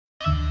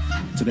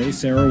Today,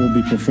 Sara will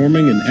be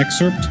performing an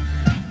excerpt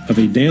of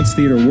a dance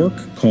theater work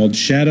called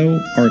Shadow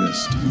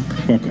Artist.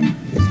 Welcome.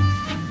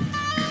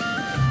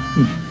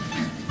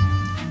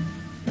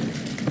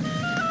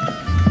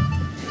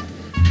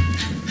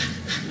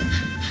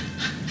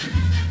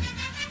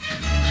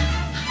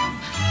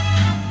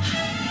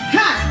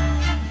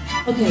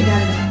 Ha! Okay,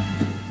 got it out.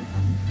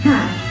 Ha.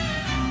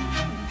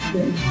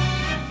 Good.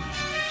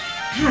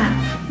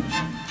 Have.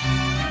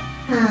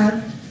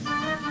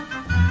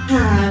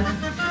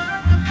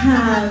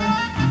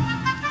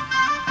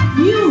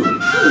 You.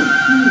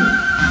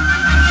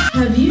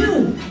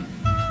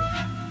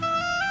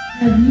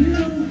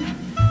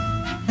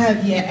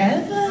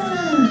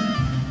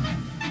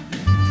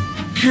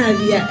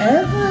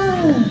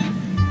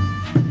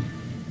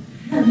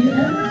 Have you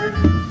ever?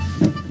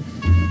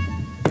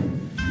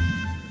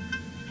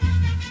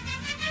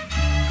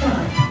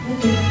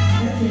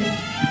 That's it.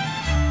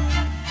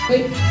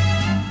 Wait.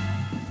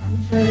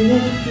 Try to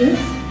look at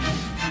this.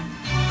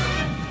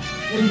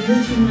 There's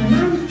this in my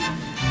mouth.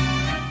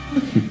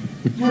 Okay.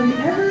 Have you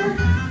ever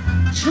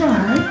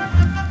tried?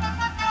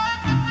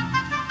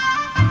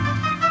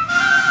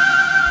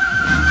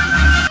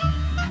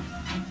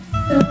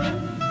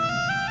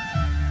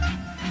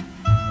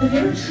 Have you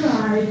ever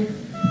tried?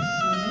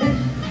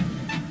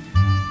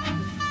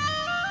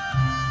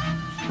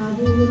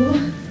 Travel a little.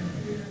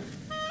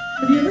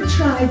 Have you ever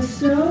tried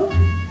so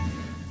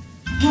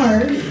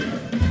hard?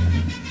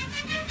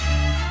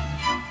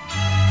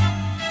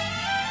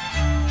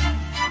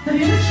 Have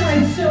you ever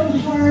tried so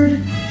hard?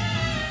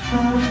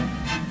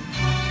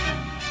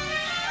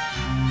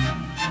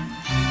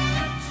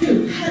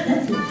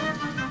 That's it.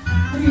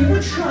 Have you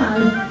ever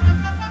tried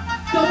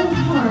so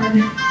hard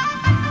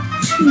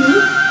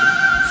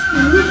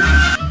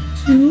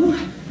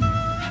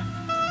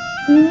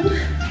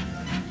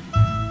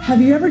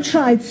Have you ever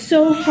tried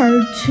so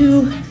hard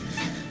to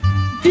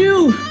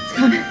do? It's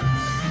coming.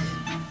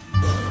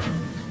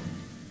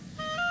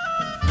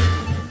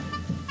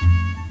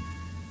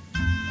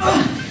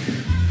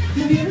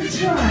 Have you ever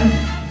tried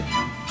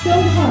so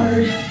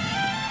hard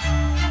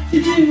to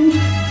do?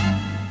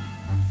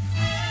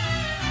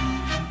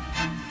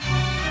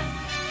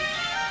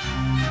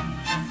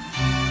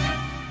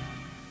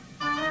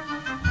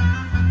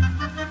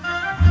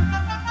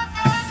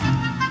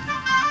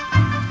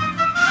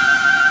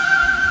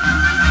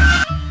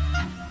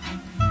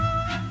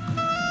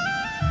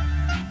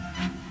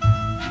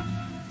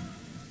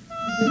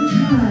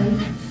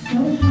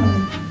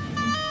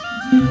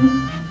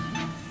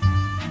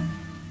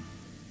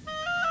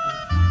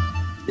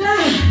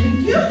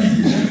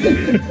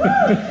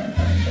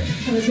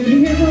 I was going to be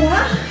here for a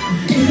while.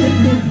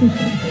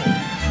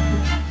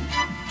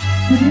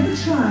 Have you ever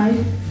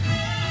tried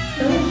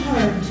so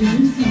hard to do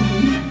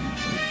something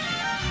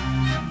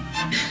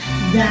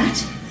that?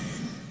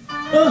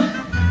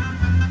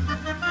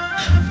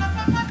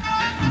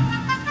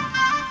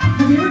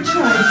 Have you ever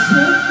tried so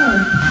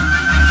hard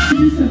to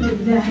do something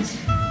that?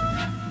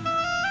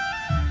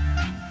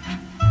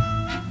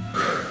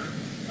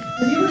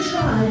 Have you ever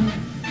tried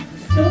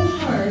so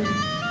hard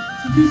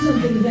to do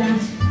something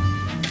that?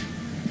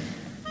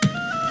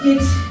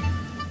 It's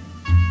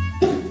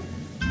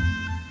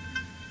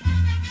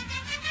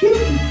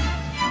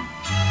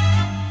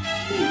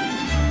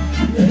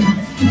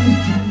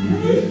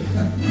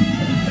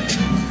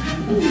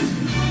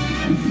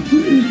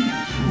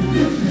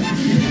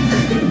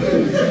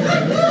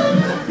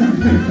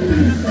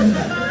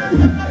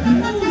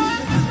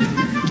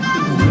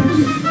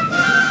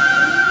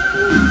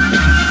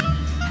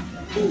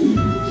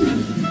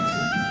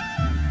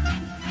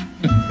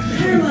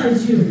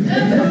paralyzed you.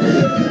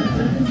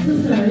 I'm so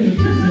sorry.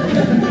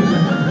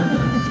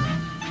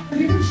 Have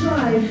you ever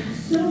tried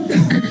so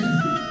hard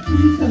to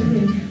do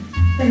something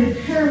that had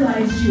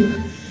paralyzed you?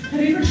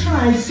 Have you ever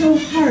tried so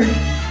hard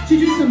to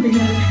do something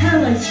that had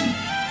paralyzed you?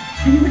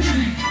 Have you ever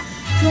tried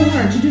so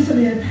hard to do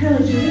something that had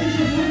paralyzed you? Have you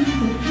ever tried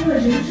something that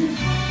paralyzed you?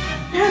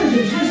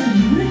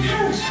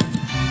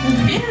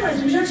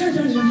 Paralyzed you. Try something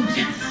that paralyzed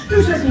you.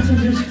 Paralyzed you. Try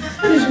something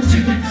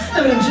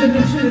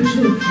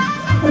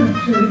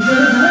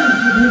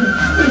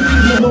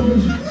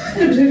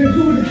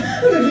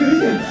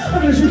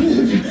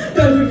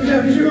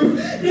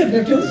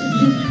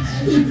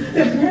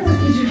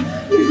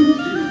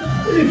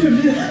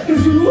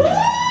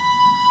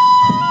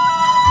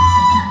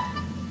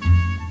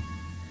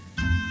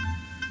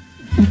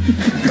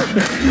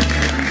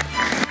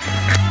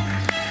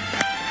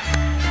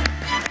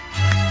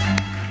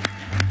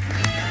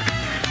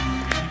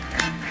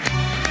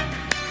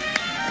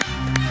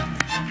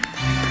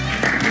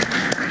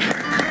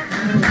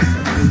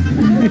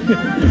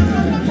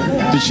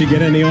Did she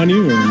get any on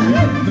you? Or?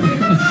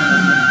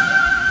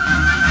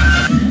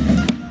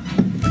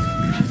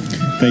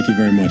 Thank you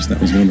very much. That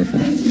was wonderful.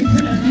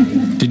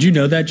 Did you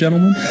know that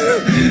gentleman?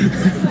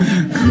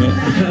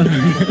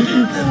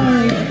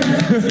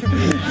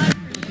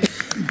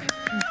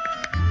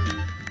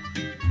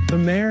 The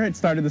mayor had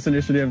started this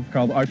initiative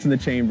called Arts in the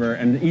Chamber,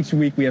 and each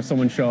week we have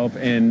someone show up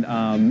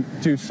and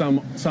do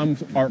some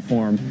art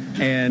form.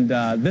 And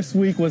this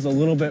week was a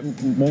little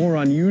bit more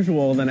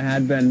unusual than it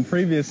had been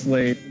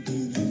previously.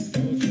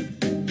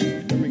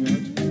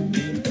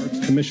 Performing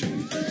Arts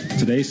Commission.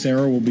 Today,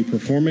 Sara will be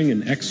performing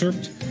an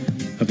excerpt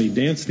of a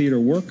dance theater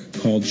work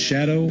called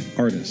Shadow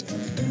Artist.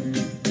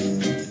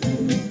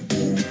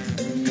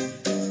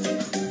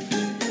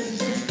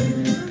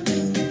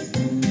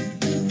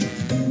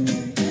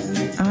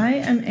 I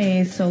am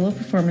a solo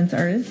performance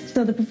artist.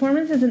 So the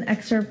performance is an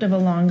excerpt of a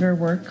longer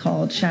work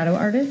called Shadow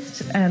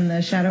Artist, and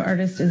the Shadow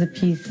Artist is a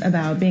piece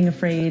about being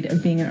afraid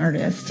of being an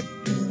artist.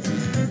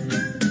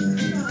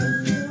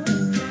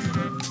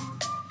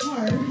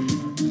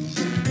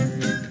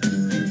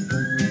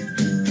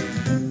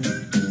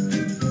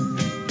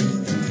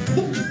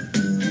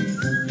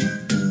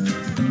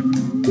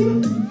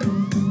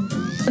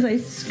 I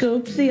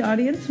scoped the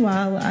audience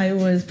while I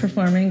was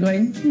performing,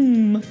 going,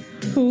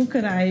 who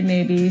could I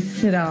maybe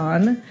sit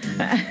on?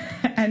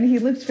 And he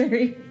looked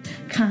very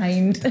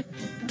kind.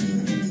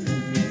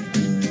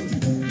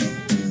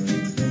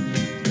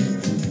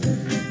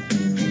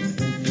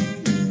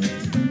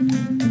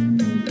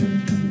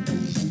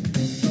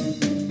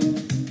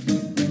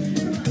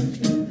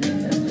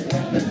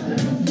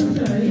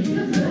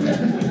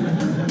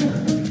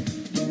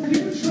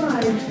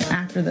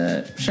 After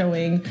the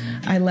showing,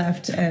 I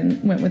left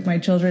and went with my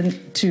children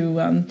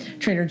to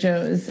Trader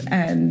Joe's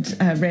and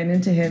ran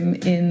into him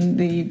in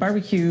the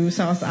barbecue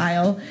sauce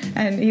aisle,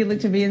 and he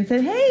looked at me and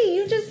said, "Hey,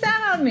 you just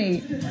sat on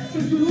me."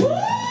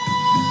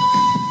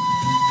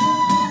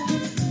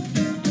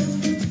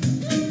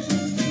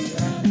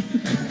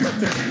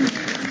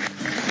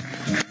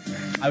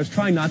 I was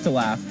trying not to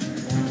laugh,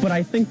 but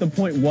I think the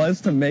point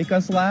was to make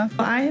us laugh.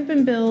 I have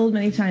been billed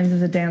many times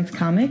as a dance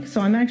comic,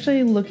 so I'm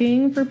actually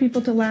looking for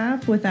people to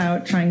laugh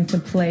without trying to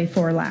play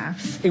for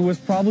laughs. It was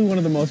probably one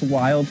of the most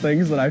wild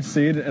things that I've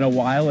seen in a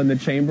while in the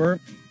chamber.